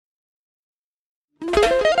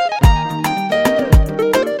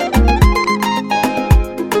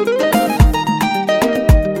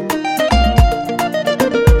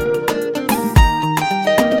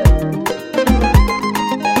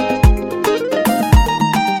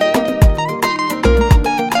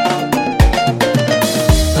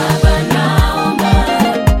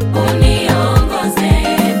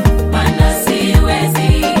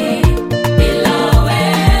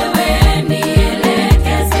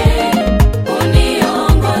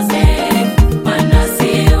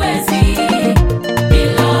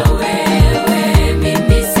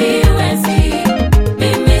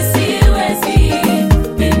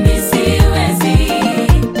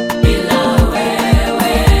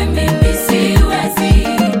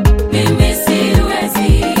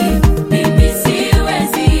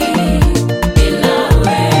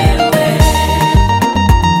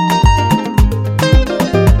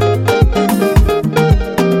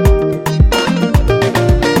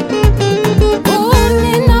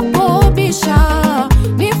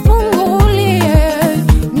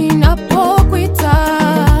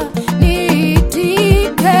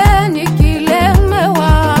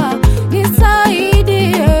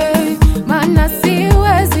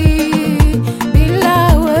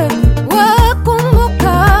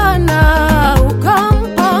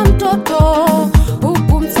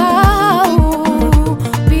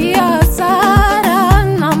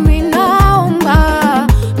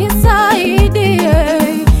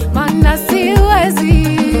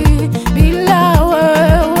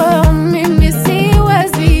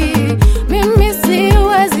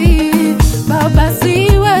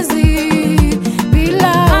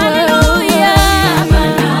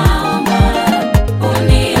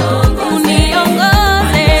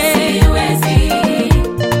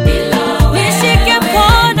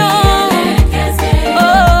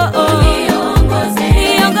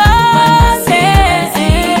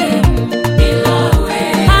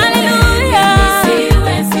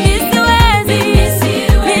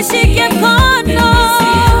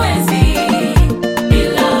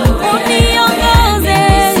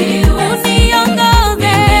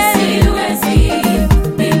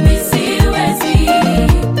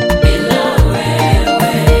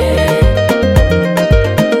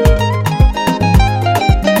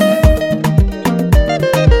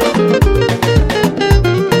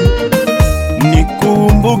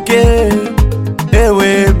Tukumbuke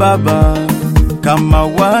ewe Baba, kama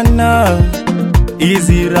wana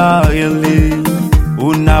Israeli,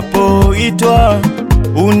 unapoitwa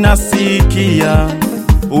unasikia,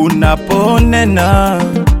 unaponena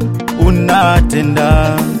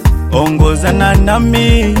unatenda. Ongozana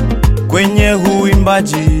nami kwenye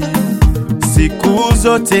uimbaji siku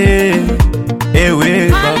zote ewe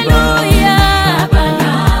Baba.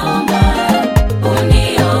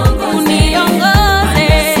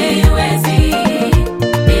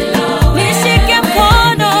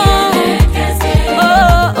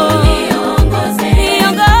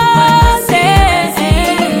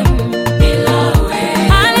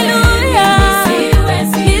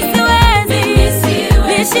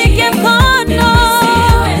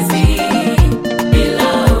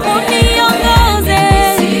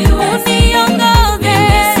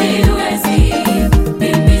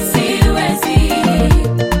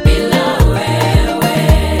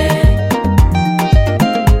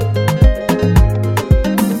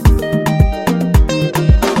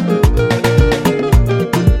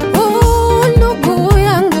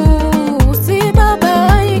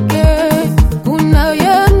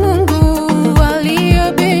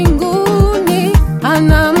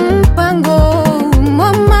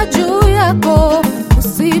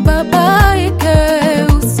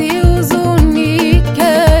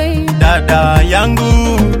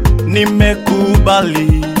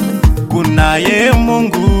 Nimekubali kunaye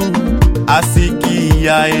Mungu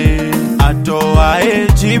asikiaye, atoaye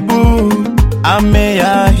jibu,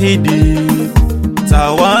 ameahidi,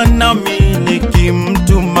 tawa nami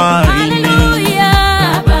nikimtumaini.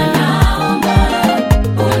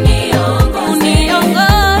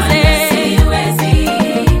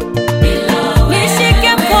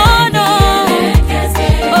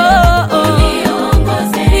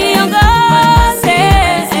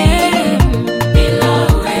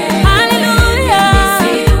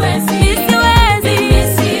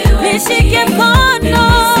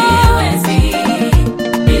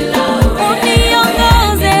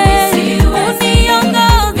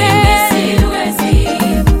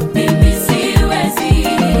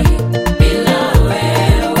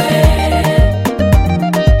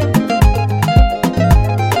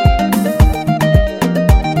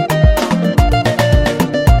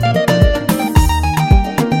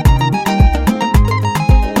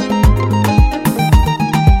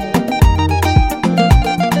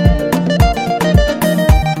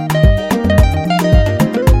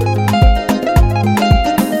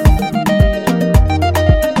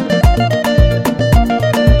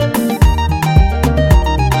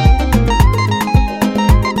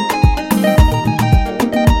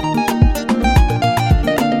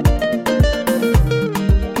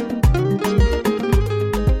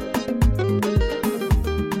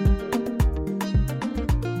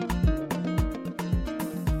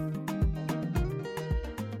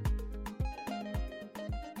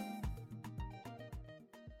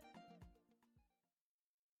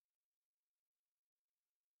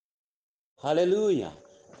 Hallelujah.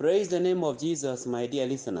 Praise the name of Jesus, my dear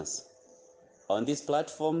listeners. On this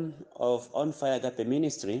platform of Onfire Agape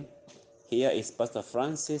Ministry, here is Pastor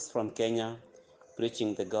Francis from Kenya,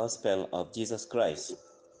 preaching the gospel of Jesus Christ.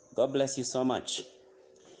 God bless you so much.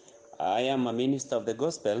 I am a minister of the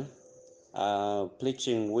gospel,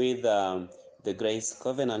 preaching with the Grace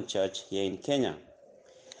Covenant Church here in Kenya.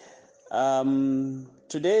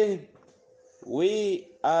 Today, we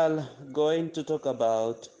are going to talk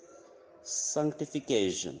about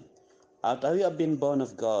sanctification. After we have been born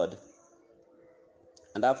of God,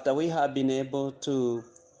 and after we have been able to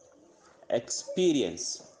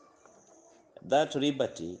experience that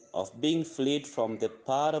liberty of being freed from the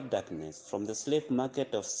power of darkness, from the slave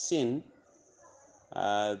market of sin,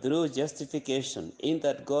 through justification, in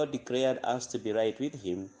that God declared us to be right with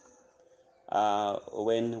Him,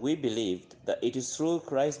 when we believed that it is true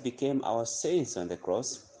Christ became our saints on the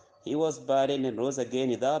cross, He was buried and rose again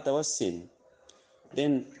without our sin.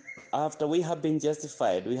 Then, after we have been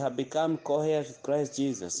justified, we have become co-heirs with Christ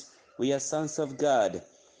Jesus. We are sons of God.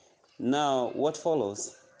 Now, what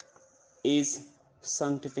follows is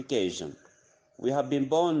sanctification. We have been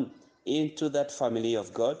born into that family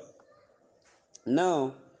of God.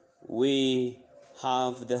 Now, we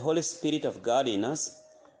have the Holy Spirit of God in us.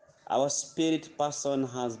 Our spirit person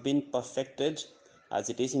has been perfected, as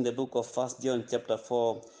it is in the book of 1 John chapter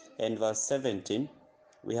 4 and verse 17.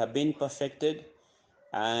 We have been perfected,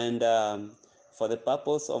 and for the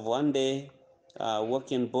purpose of one day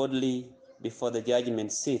walking boldly before the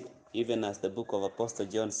judgment seat, even as the book of Apostle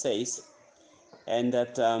John says, and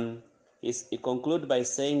that He concludes by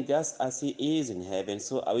saying, just as he is in heaven,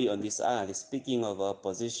 so are we on this earth, speaking of our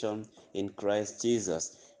position in Christ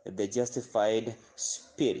Jesus, the justified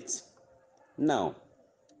spirit. Now,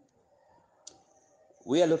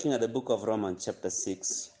 we are looking at the book of Romans chapter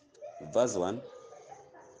 6, verse 1,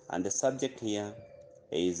 and the subject here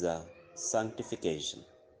is sanctification.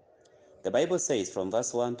 The Bible says from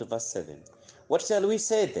verse 1 to verse 7, what shall we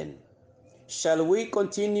say then? Shall we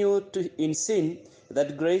continue in sin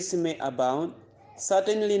that grace may abound?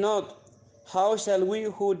 Certainly not. How shall we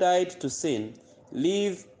who died to sin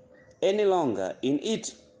live any longer in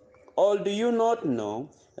it? Or do you not know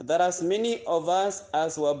that as many of us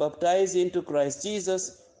as were baptized into Christ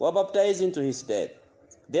Jesus were baptized into his death?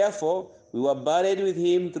 Therefore, we were buried with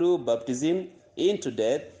him through baptism into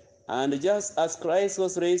death, and just as Christ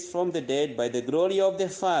was raised from the dead by the glory of the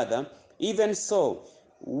Father, even so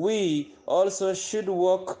we also should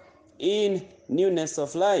walk in newness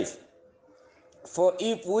of life. For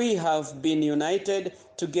if we have been united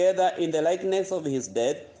together in the likeness of his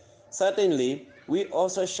death, certainly we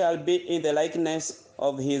also shall be in the likeness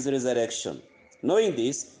of his resurrection. Knowing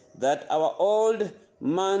this, that our old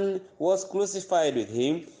man was crucified with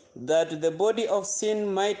him, that the body of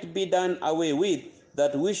sin might be done away with,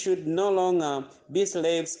 that we should no longer be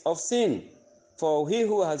slaves of sin. For he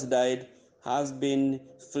who has died has been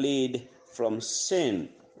freed from sin.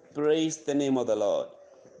 Praise the name of the Lord.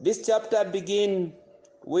 This chapter begins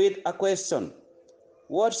with a question.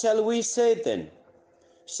 What shall we say then?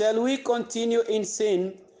 Shall we continue in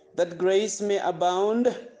sin that grace may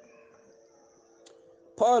abound?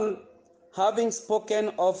 Paul, having spoken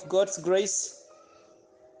of God's grace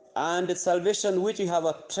and the salvation which we have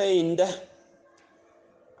obtained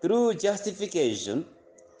through justification,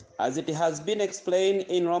 as it has been explained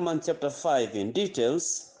in Romans chapter 5 in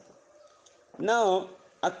details, now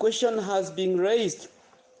a question has been raised.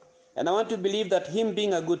 And I want to believe that him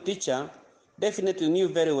being a good teacher definitely knew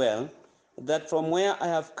very well that from where I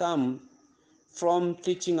have come from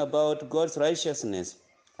teaching about God's righteousness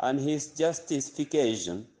and his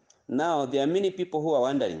justification, now there are many people who are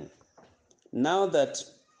wondering, now that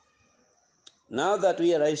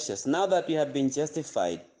we are righteous, now that we have been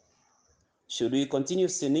justified, should we continue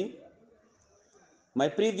sinning? My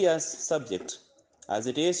previous subject, as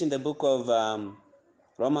it is in the book of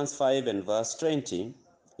Romans 5 and verse 20,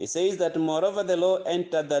 it says that moreover the law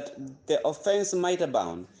entered that the offense might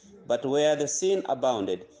abound, but where the sin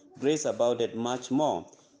abounded, grace abounded much more.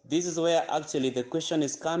 This is where actually the question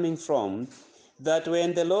is coming from, that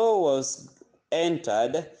when the law was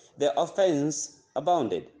entered, the offense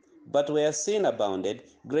abounded, but where sin abounded,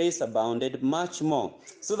 grace abounded much more.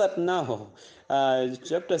 So that now,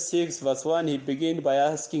 chapter 6 verse 1, he begins by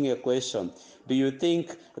asking a question. Do you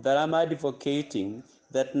think that I'm advocating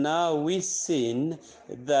that now we sin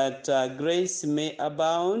that grace may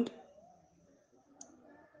abound?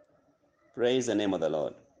 Praise the name of the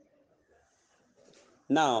Lord.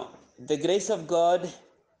 Now, the grace of God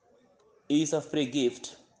is a free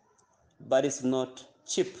gift, but it's not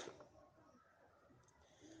cheap.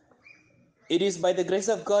 It is by the grace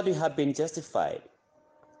of God we have been justified.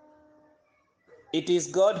 It is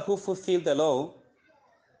God who fulfilled the law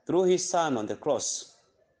through his Son on the cross.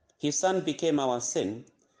 His Son became our sin,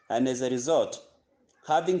 and as a result,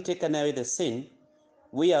 having taken away the sin,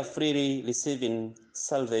 we are freely receiving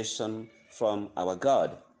salvation from our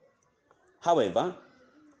God. However,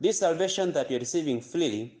 this salvation that we are receiving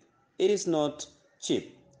freely, it is not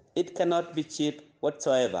cheap. It cannot be cheap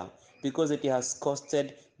whatsoever, because it has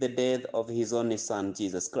costed the death of his only Son,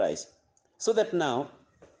 Jesus Christ. So that now,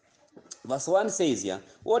 verse 1 says here,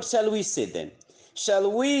 what shall we say then?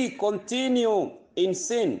 Shall we continue in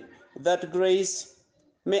sin that grace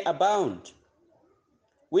may abound?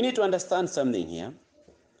 We need to understand something here,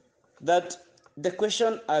 that the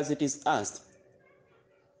question as it is asked,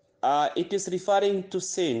 it is referring to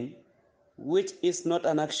sin, which is not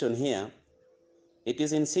an action here. It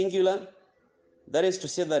is in singular. That is to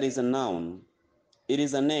say, that is a noun. It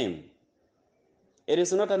is a name. It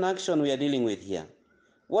is not an action we are dealing with here.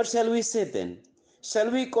 What shall we say then? Shall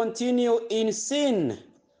we continue in sin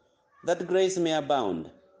that grace may abound?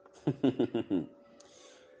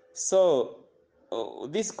 So,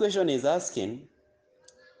 this question is asking,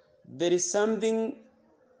 there is something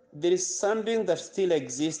that still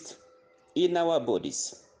exists in our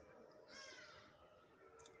bodies.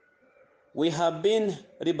 We have been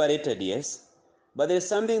liberated, yes, but there is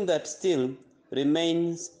something that still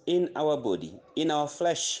remains in our body, in our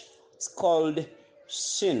flesh. It's called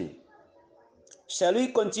sin. Shall we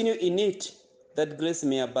continue in it that grace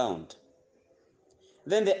may abound?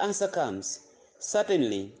 Then the answer comes,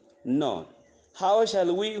 certainly no. How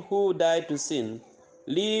shall we who died to sin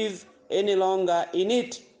live any longer in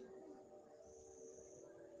it?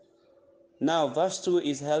 Now, verse 2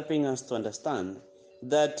 is helping us to understand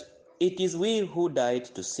that it is we who died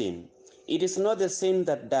to sin. It is not the sin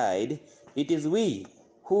that died, it is we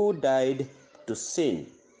who died to sin.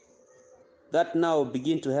 That now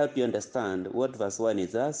begin to help you understand what verse 1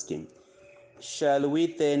 is asking. Shall we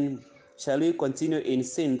continue in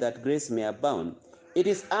sin that grace may abound? It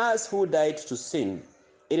is us who died to sin.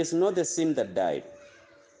 It is not the sin that died.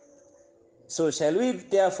 So shall we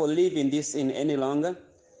therefore live in this sin any longer,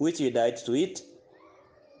 which we died to it?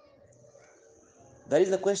 That is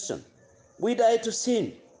the question. We died to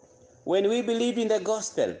sin. When we believed in the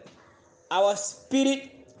gospel, our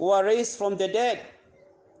spirit were raised from the dead.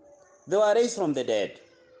 They were raised from the dead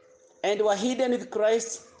and were hidden with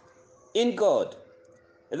Christ in God.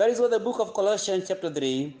 And that is what the book of Colossians chapter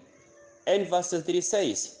 3 and verse 3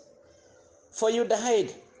 says. For you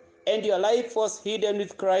died, and your life was hidden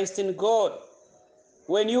with Christ in God.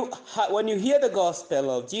 When you hear the gospel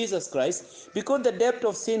of Jesus Christ, because the debt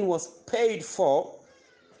of sin was paid for,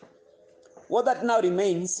 what that now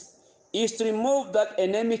remains is to remove that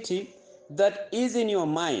enmity that is in your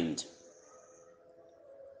mind.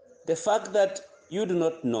 The fact that you do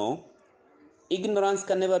not know, ignorance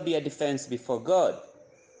can never be a defense before God.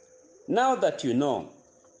 Now that you know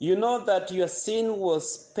that your sin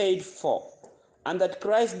was paid for and that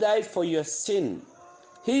Christ died for your sin.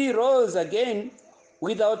 He rose again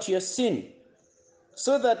without your sin,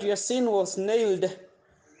 so that your sin was nailed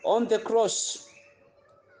on the cross.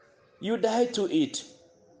 You died to it.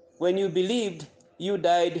 When you believed, you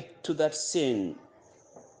died to that sin.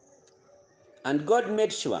 And God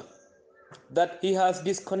made sure that He has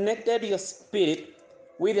disconnected your spirit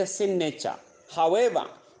with the sin nature. However,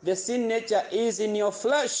 the sin nature is in your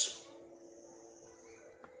flesh.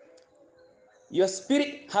 Your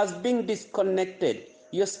spirit has been disconnected.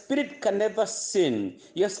 Your spirit can never sin.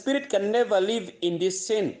 Your spirit can never live in this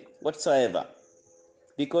sin whatsoever,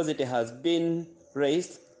 because it has been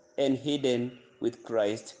raised and hidden with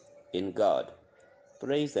Christ in God.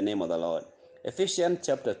 Praise the name of the Lord. Ephesians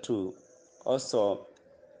chapter 2, also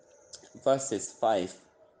verses 5,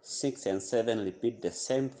 6, and 7 repeat the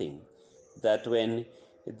same thing, that when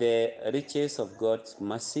the riches of God's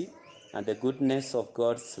mercy and the goodness of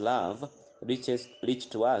God's love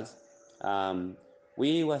reached to us,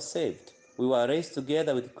 we were saved. We were raised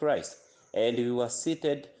together with Christ, and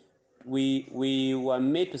we were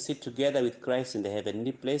made to sit together with Christ in the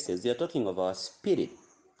heavenly places. We are talking of our spirit.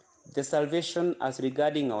 The salvation as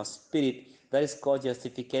regarding our spirit, that is called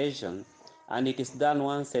justification, and it is done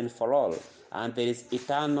once and for all, and there is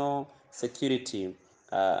eternal security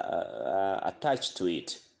attached to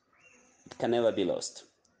it. It can never be lost.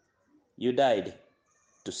 You died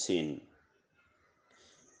to sin.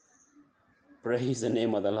 Praise the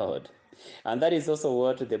name of the Lord. And that is also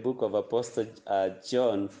what the book of Apostle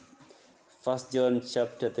John, 1 John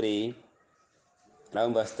chapter 3,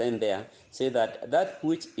 around verse 10 there, say that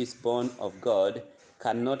which is born of God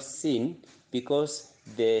cannot sin, because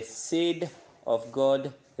the seed of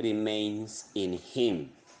God remains in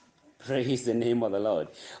him. Praise the name of the Lord.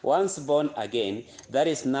 Once born again, that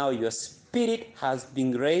is now your spirit has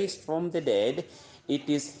been raised from the dead. It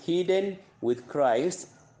is hidden with Christ.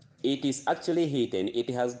 It is actually hidden. It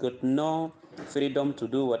has got no freedom to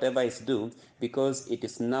do whatever it's doing, because it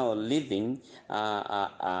is now living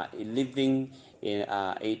in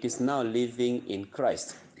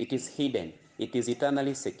Christ. It is hidden. It is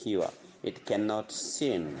eternally secure. It cannot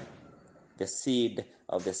sin. The seed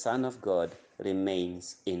of the Son of God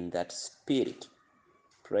remains in that spirit.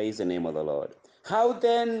 Praise the name of the Lord. How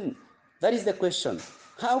then? That is the question.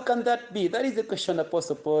 How can that be? That is the question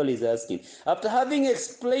Apostle Paul is asking. After having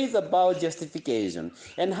explained about justification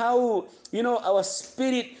and how, our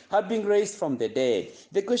spirit have been raised from the dead,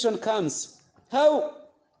 the question comes, how?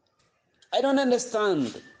 I don't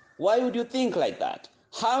understand. Why would you think like that?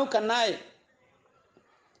 How can I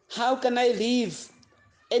live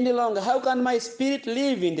any longer? How can my spirit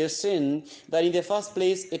live in the sin that in the first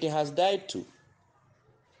place it has died to?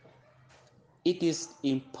 It is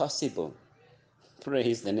impossible.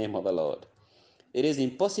 Praise the name of the Lord. It is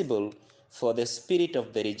impossible for the spirit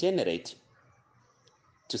of the regenerate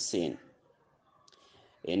to sin.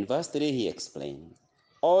 In verse 3 he explained,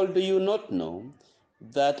 "All do you not know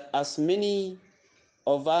that as many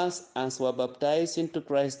of us as were baptized into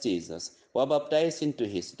Christ Jesus were baptized into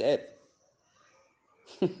his death?"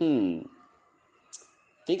 Think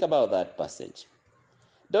about that passage.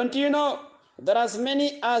 Don't you know that as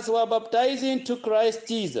many as were baptized into Christ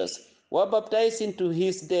Jesus were baptized into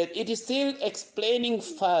his death. It is still explaining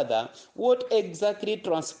further what exactly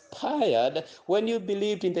transpired when you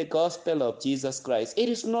believed in the gospel of Jesus Christ. It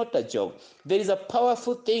is not a joke. There is a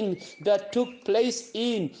powerful thing that took place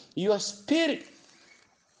in your spirit.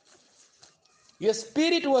 Your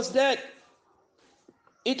spirit was dead.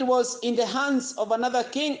 It was in the hands of another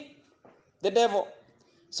king, the devil.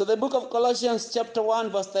 So the book of Colossians chapter 1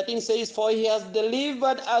 verse 13 says, "For he has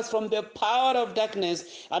delivered us from the power of darkness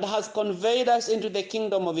and has conveyed us into the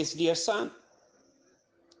kingdom of his dear Son."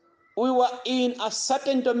 We were in a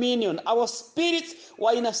certain dominion. Our spirits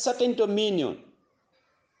were in a certain dominion.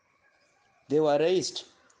 They were raised.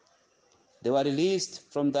 They were released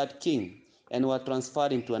from that king and were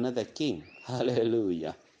transferred into another king.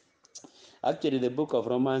 Hallelujah. Actually, the book of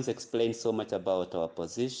Romans explains so much about our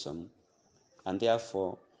position, and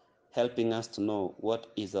therefore helping us to know what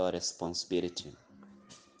is our responsibility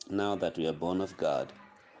now that we are born of God.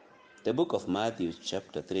 The book of Matthew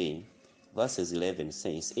chapter 3 verses 11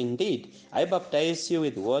 says, "Indeed, I baptize you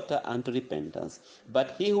with water unto repentance,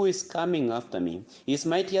 but he who is coming after me is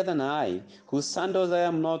mightier than I, whose sandals I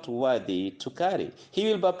am not worthy to carry. He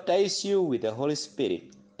will baptize you with the Holy Spirit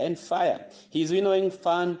and fire. His winnowing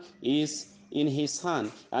fan is in his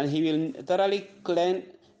hand, and he will thoroughly clean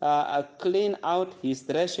out his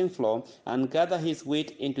threshing floor and gather his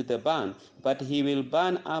wheat into the barn, but he will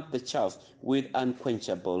burn up the chaff with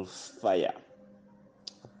unquenchable fire."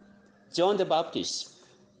 John the Baptist,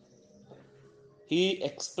 he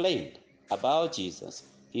explained about Jesus.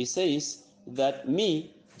 He says that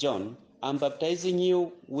me, John, I'm baptizing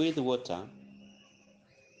you with water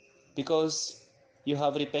because you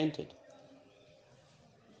have repented.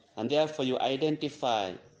 And therefore you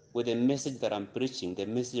identify with the message that I'm preaching, the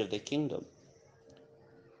message of the kingdom.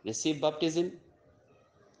 Receive baptism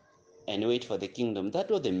and wait for the kingdom.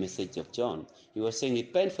 That was the message of John. He was saying,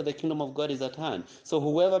 repent, for the kingdom of God is at hand. So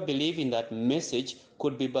whoever believed in that message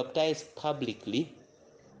could be baptized publicly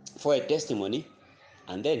for a testimony,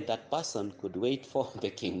 and then that person could wait for the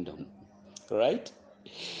kingdom. Right?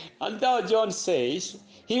 And now John says,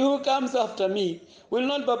 he who comes after me will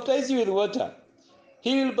not baptize you with water.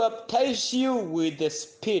 He will baptize you with the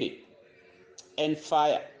Spirit and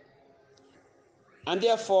fire. And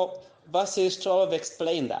therefore, verses 12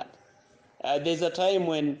 explain that. There's a time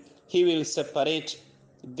when he will separate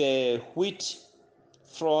the wheat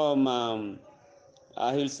from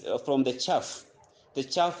the chaff. The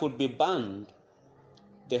chaff would be burned.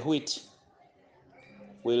 The wheat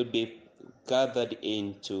will be gathered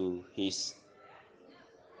into his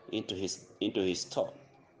store.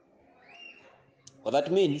 What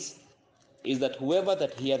that means is that whoever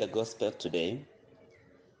that hear the gospel today,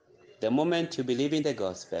 the moment you believe in the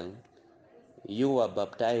gospel, you are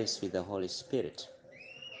baptized with the Holy Spirit.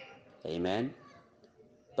 Amen.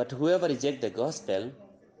 But whoever rejects the gospel,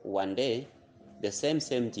 one day, the same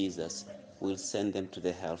Jesus will send them to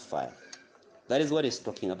the hellfire. That is what he's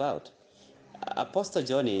talking about. Apostle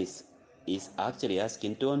John is actually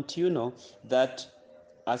asking, don't you know that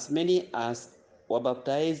as many as were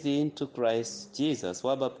baptized into Christ Jesus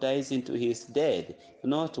were baptized into his death,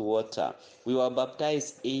 not water. We were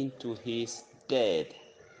baptized into his death.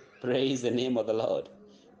 Praise the name of the Lord.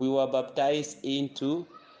 We were baptized into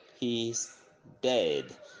his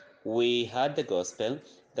death. We heard the gospel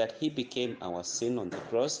that he became our sin on the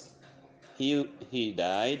cross. He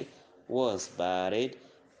died, was buried,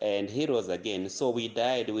 and he rose again. So we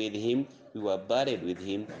died with him, we were buried with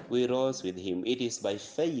him, we rose with him. It is by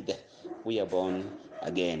faith we are born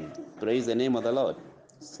again. Praise the name of the Lord.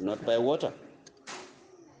 It's not by water.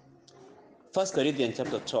 1 Corinthians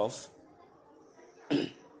chapter 12,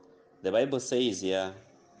 the Bible says here,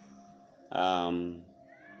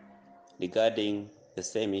 regarding the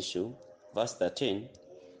same issue, verse 13,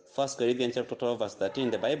 1 Corinthians chapter 12, verse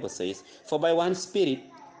 13, the Bible says, "For by one Spirit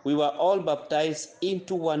we were all baptized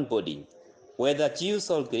into one body, whether Jews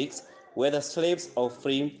or Greeks, whether slaves or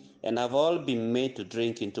free, and have all been made to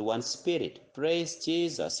drink into one Spirit." Praise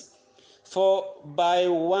Jesus. For by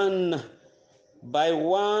one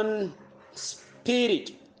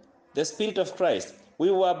Spirit, the Spirit of Christ,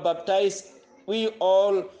 we were baptized. We were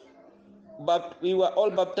all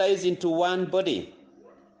baptized into one body,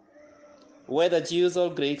 whether Jews or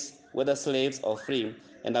Greeks, whether slaves or free,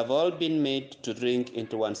 and have all been made to drink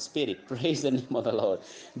into one Spirit. Praise the name of the Lord.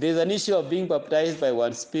 There's an issue of being baptized by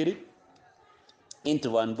one Spirit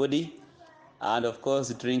into one body, and of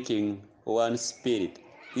course drinking one Spirit.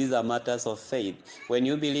 These are matters of faith. When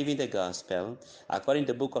you believe in the gospel, according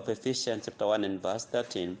to the book of Ephesians chapter 1 and verse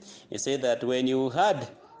 13, it says that when you heard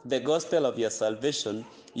the gospel of your salvation,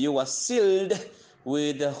 you were sealed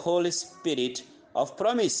with the Holy Spirit of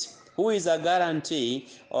promise, who is a guarantee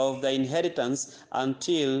of the inheritance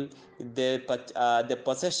until the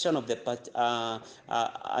possession of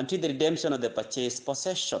until the redemption of the purchased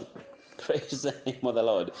possession. Praise the name of the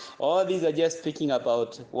Lord. All these are just speaking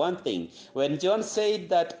about one thing. When John said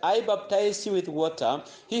that I baptize you with water,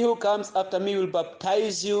 he who comes after me will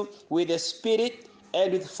baptize you with the Spirit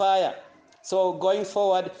and with fire. So going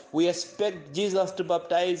forward, we expect Jesus to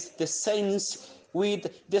baptize the saints with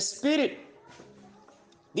the Spirit.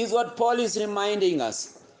 This is what Paul is reminding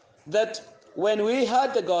us, that when we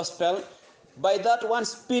heard the gospel, by that one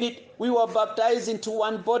Spirit, we were baptized into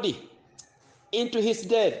one body, into his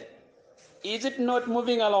death. Is it not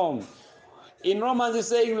moving along? In Romans, it's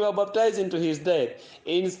saying we were baptized into his death.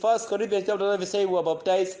 In 1 Corinthians chapter 11, it's saying we were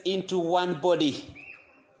baptized into one body,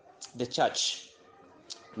 the church.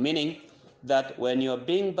 Meaning that when you're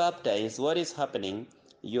being baptized, what is happening?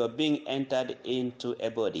 You're being entered into a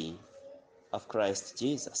body of Christ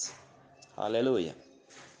Jesus. Hallelujah.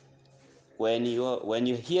 When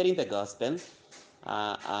you're hearing the gospel,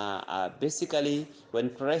 basically when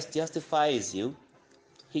Christ justifies you,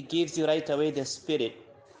 he gives you right away the Spirit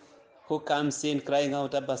who comes in crying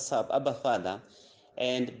out, Abba Father.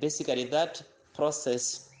 And basically that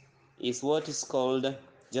process is what is called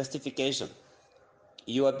justification.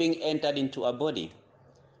 You are being entered into a body,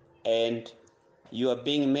 and you are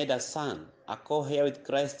being made a son, a co-heir with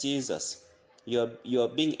Christ Jesus. You are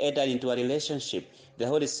being entered into a relationship. The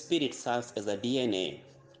Holy Spirit serves as a DNA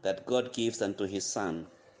that God gives unto his Son.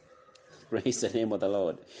 Praise the name of the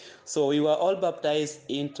Lord. So we were all baptized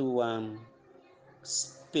into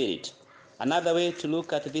Spirit. Another way to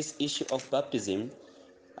look at this issue of baptism,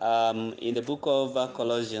 in the book of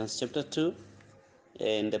Colossians chapter 2,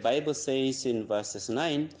 and the Bible says in verses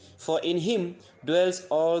 9, for in him dwells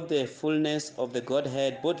all the fullness of the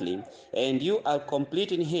Godhead bodily, and you are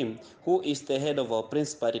complete in him who is the head of all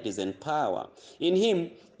principalities and power. In him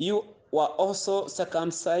you were also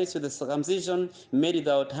circumcised with the circumcision made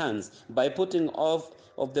without hands, by putting off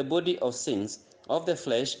of the body of sins of the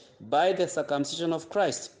flesh by the circumcision of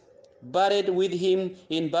Christ, buried with him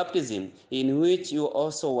in baptism, in which you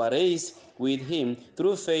also were raised with him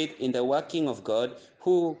through faith in the working of God,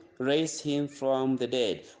 who raised him from the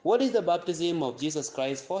dead. What is the baptism of Jesus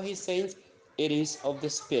Christ for his saints? It is of the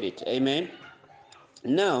Spirit. Amen.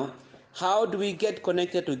 Now, how do we get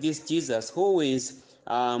connected to this Jesus who is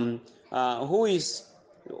the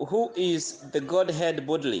Godhead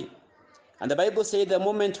bodily? And the Bible says the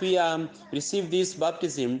moment we receive this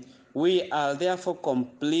baptism, we are therefore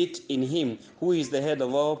complete in him who is the head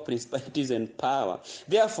of all principalities and power.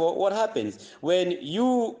 Therefore, what happens? When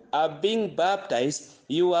you are being baptized,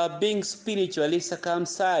 you are being spiritually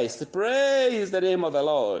circumcised. Praise the name of the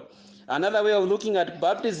Lord. Another way of looking at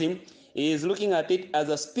baptism is looking at it as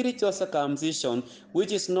a spiritual circumcision,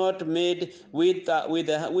 which is not made with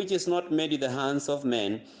the hands of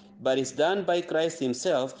men, but is done by Christ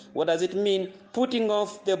himself. What does it mean? Putting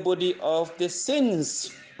off the body of the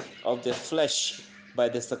sins of the flesh by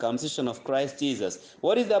the circumcision of Christ Jesus.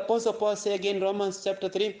 What is the Apostle Paul say again? Romans chapter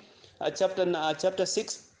 3, chapter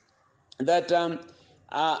 6,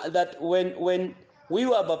 that when we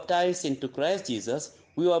were baptized into Christ Jesus,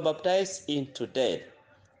 we were baptized into death.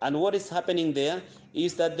 And what is happening there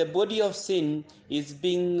is that the body of sin is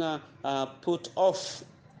being put off.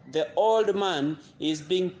 The old man is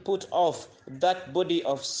being put off, that body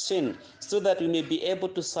of sin, so that we may be able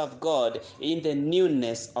to serve God in the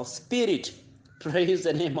newness of spirit. Praise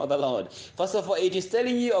the name of the Lord. First of all, it is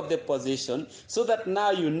telling you of the position, so that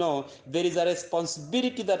now you know there is a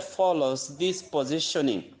responsibility that follows this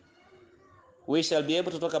positioning. We shall be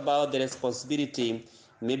able to talk about the responsibility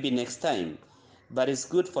maybe next time. But it's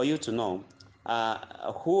good for you to know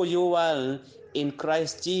who you are in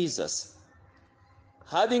Christ Jesus.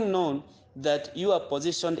 Having known that you are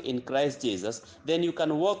positioned in Christ Jesus, then you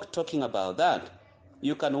can walk talking about that.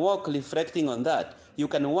 You can walk reflecting on that. You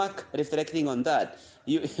can walk reflecting on that.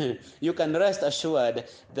 You can rest assured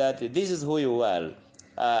that this is who you are,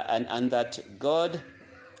 and that God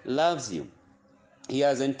loves you. He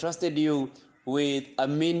has entrusted you with a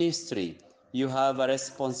ministry. You have a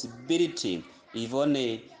responsibility. If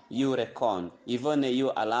only you reckon, if only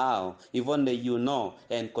you allow, if only you know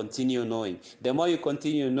and continue knowing. The more you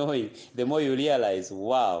continue knowing, the more you realize,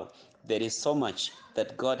 wow, there is so much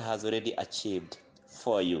that God has already achieved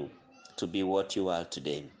for you to be what you are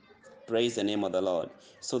today. Praise the name of the Lord.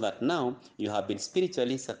 So that now you have been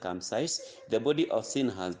spiritually circumcised, the body of sin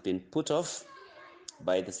has been put off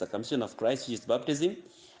by the circumcision of Christ, which is baptism,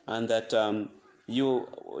 and that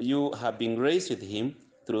you have been raised with him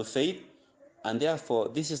through faith, and therefore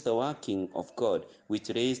this is the working of God, which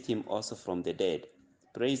raised him also from the dead.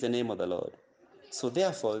 Praise the name of the Lord. So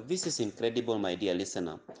therefore, this is incredible, my dear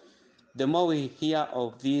listener. The more we hear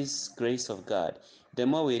of this grace of God, the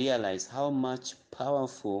more we realize how much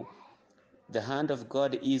powerful the hand of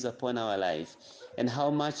God is upon our life, and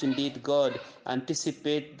how much indeed God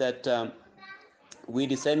anticipates that we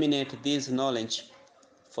disseminate this knowledge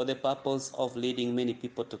for the purpose of leading many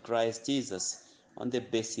people to Christ Jesus on the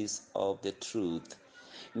basis of the truth.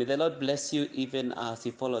 May the Lord bless you even as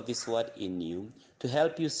you follow this word in you, to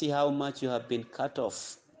help you see how much you have been cut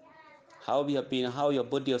off, how your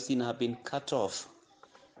body of sin have been cut off,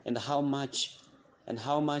 and how much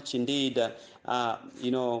indeed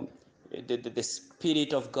the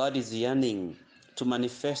Spirit of God is yearning to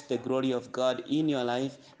manifest the glory of God in your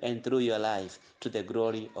life and through your life to the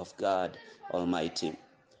glory of God Almighty.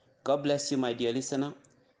 God bless you, my dear listener,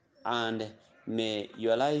 and may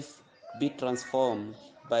your life be transformed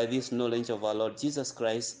by this knowledge of our Lord Jesus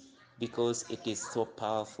Christ, because it is so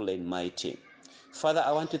powerful and mighty. Father,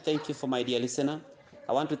 I want to thank you for my dear listener.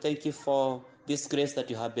 I want to thank you for this grace that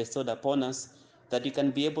you have bestowed upon us, that you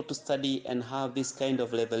can be able to study and have this kind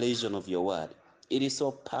of revelation of your word. It is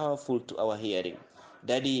so powerful to our hearing.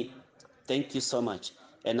 Daddy, thank you so much.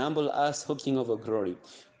 Enable us, O King of glory,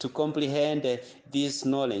 to comprehend this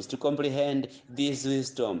knowledge, to comprehend this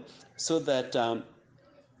wisdom, so that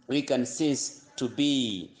we can cease to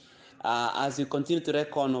be, as we continue to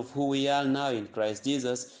reckon of who we are now in Christ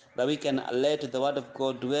Jesus, that we can let the word of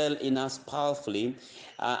God dwell in us powerfully,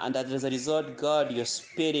 and that as a result, God, your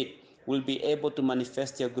Spirit, will be able to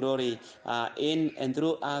manifest your glory in and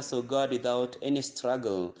through us, O God, without any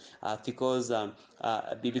struggle,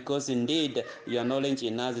 because indeed your knowledge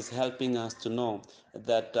in us is helping us to know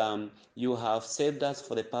that you have saved us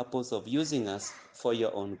for the purpose of using us for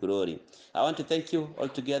your own glory. I want to thank you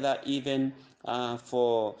altogether, even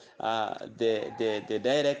for the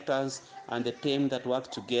directors and the team that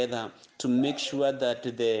work together to make sure that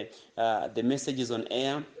the message is on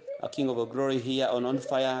air. King of glory here on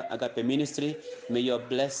Onfire Agape Ministry, may your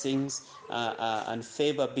blessings and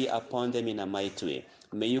favor be upon them in a mighty way.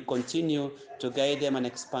 May you continue to guide them and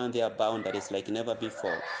expand their boundaries like never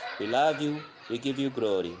before. We love you. We give you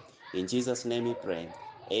glory. In Jesus' name we pray.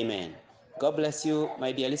 Amen. God bless you,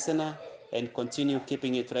 my dear listener, and continue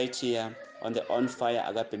keeping it right here on the Onfire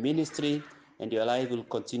Agape Ministry, and your life will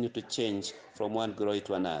continue to change from one glory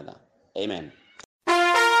to another. Amen.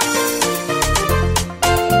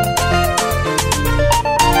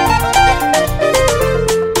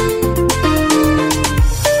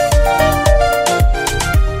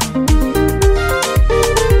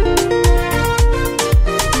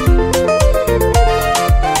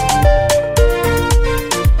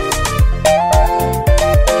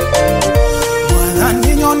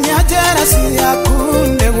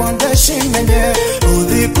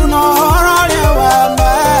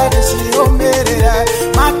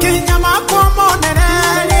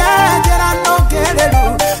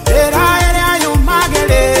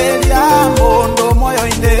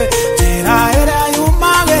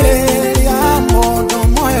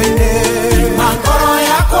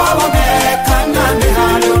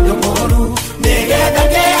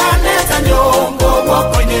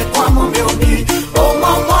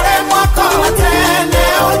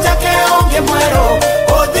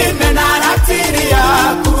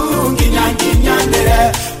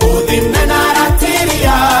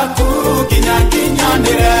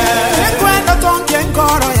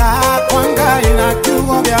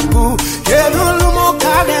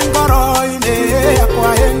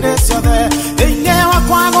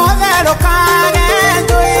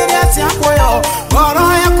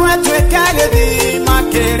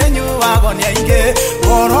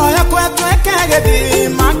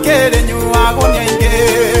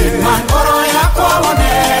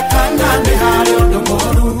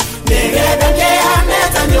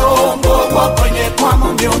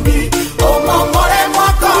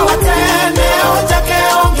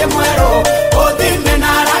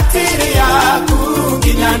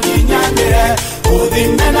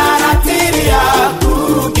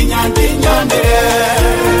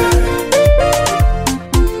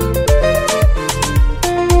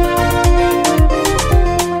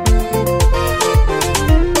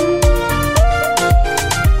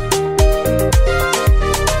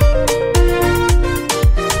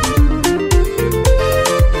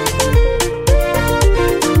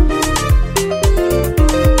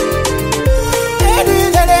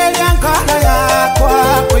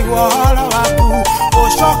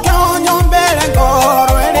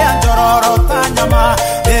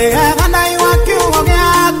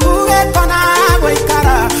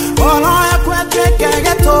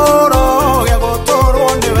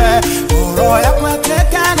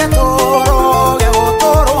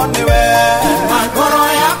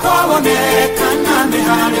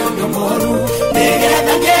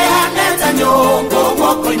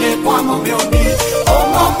 omoko-inĩ kwa mũmĩũmbi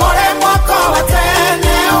ũmomore mwaka wa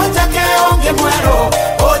tene ũnjake ũngĩ mwerũ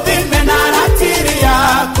ũthime na ratiri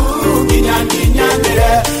yaku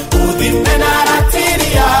nginyanĩre ũthime na